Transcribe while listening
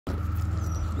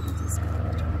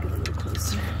Let's get a little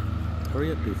closer.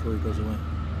 Hurry up before he goes away.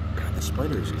 God, the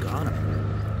spider's got him.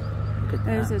 Look at that.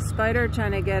 There's a spider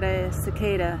trying to get a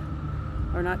cicada.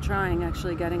 Or not trying,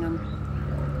 actually getting him.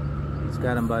 He's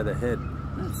got him by the head.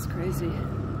 That's crazy.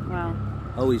 Wow.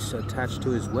 Oh, he's attached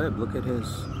to his web. Look at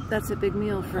his... That's a big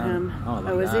meal for him.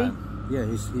 Oh, is he? Yeah,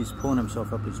 he's pulling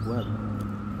himself up his web.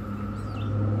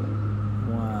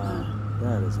 Wow,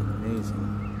 that is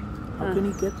amazing. How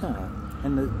can he get that?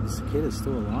 And the cicada's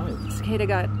still alive. Cicada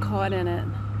got caught in it.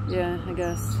 Yeah, I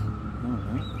guess. Oh,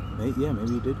 right. Yeah,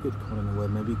 maybe he did get caught in the web.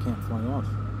 Maybe he can't fly off.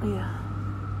 Yeah.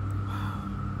 Wow.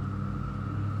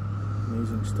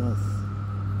 Amazing stuff.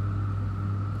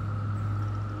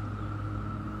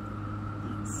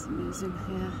 That's amazing,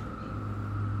 yeah.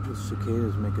 The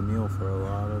cicadas make a meal for a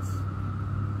lot of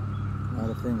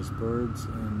things, birds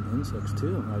and insects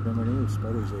too. I never knew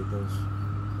spiders ate those.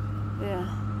 Yeah,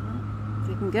 if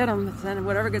you can get them, then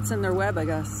whatever gets in their web, I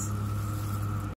guess.